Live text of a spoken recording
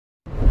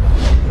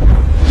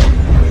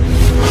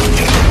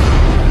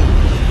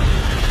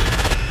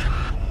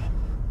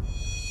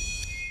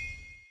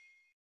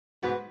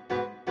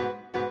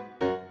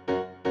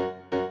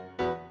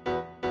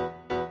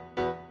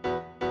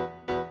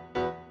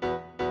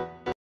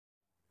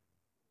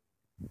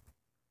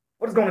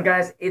What's going on,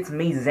 guys? It's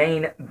me,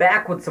 Zane,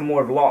 back with some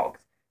more vlogs.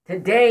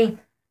 Today,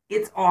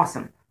 it's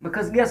awesome,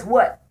 because guess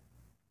what?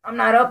 I'm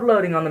not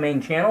uploading on the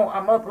main channel,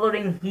 I'm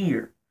uploading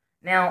here.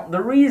 Now,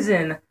 the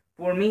reason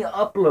for me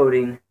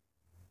uploading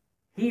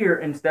here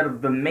instead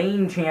of the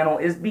main channel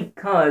is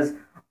because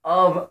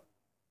of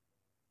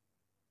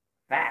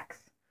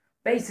facts.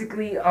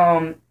 Basically,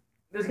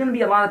 there's going to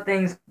be a lot of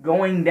things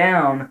going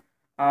down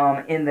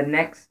in the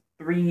next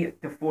 3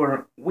 to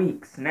 4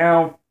 weeks.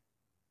 Now,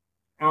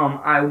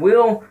 I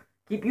will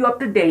keep you up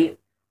to date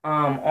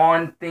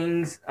on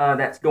things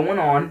that's going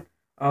on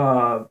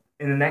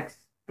in the next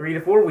 3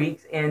 to 4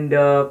 weeks, and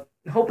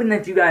hoping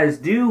that you guys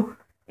do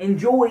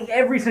enjoy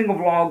every single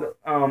vlog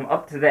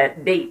up to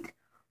that date.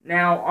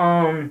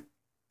 Now,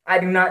 I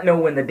do not know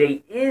when the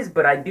date is,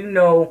 but I do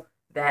know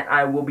that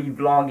I will be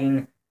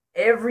vlogging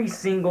every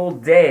single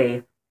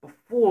day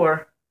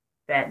before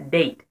that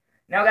date.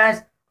 Now,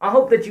 guys, I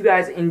hope that you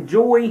guys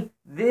enjoy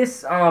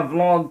this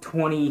vlog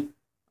 20.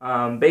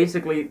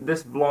 Basically,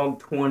 this vlog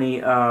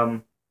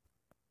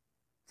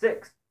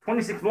 26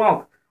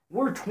 vlogs.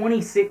 We're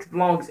 26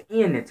 vlogs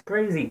in. It's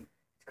crazy.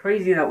 It's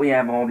crazy that we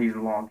have all these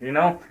vlogs, you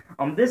know?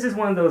 This is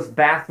one of those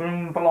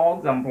bathroom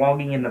vlogs. I'm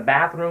vlogging in the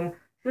bathroom.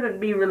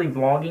 Shouldn't be really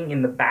vlogging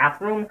in the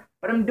bathroom,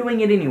 but I'm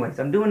doing it anyways.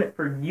 I'm doing it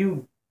for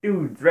you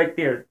dudes right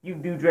there. You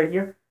dudes right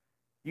here.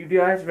 You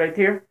guys right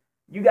here.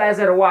 You guys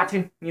that are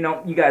watching, you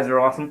know, you guys are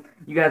awesome.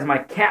 You guys are my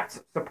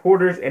cats,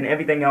 supporters, and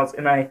everything else,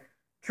 and I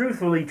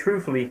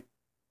truthfully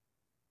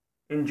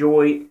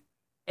enjoy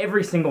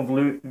every single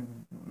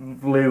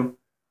vlog.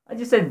 I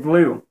just said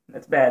vlog.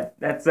 That's bad.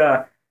 That's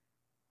I'm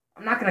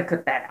not gonna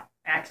cut that out,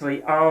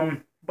 actually.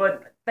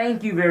 But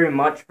thank you very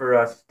much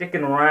for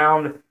sticking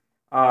around.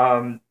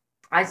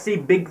 I see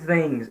big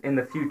things in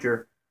the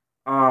future.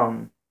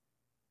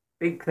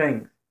 Big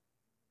things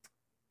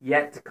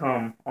yet to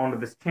come onto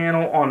this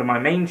channel, onto my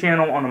main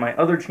channel, onto my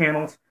other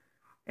channels,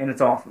 and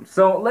it's awesome.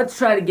 So let's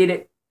try to get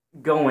it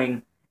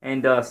going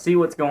and see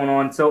what's going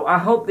on. So I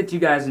hope that you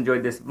guys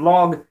enjoyed this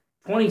vlog.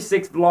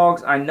 26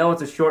 vlogs. I know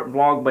it's a short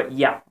vlog, but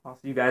yeah, I'll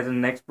see you guys in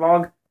the next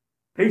vlog.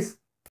 Peace.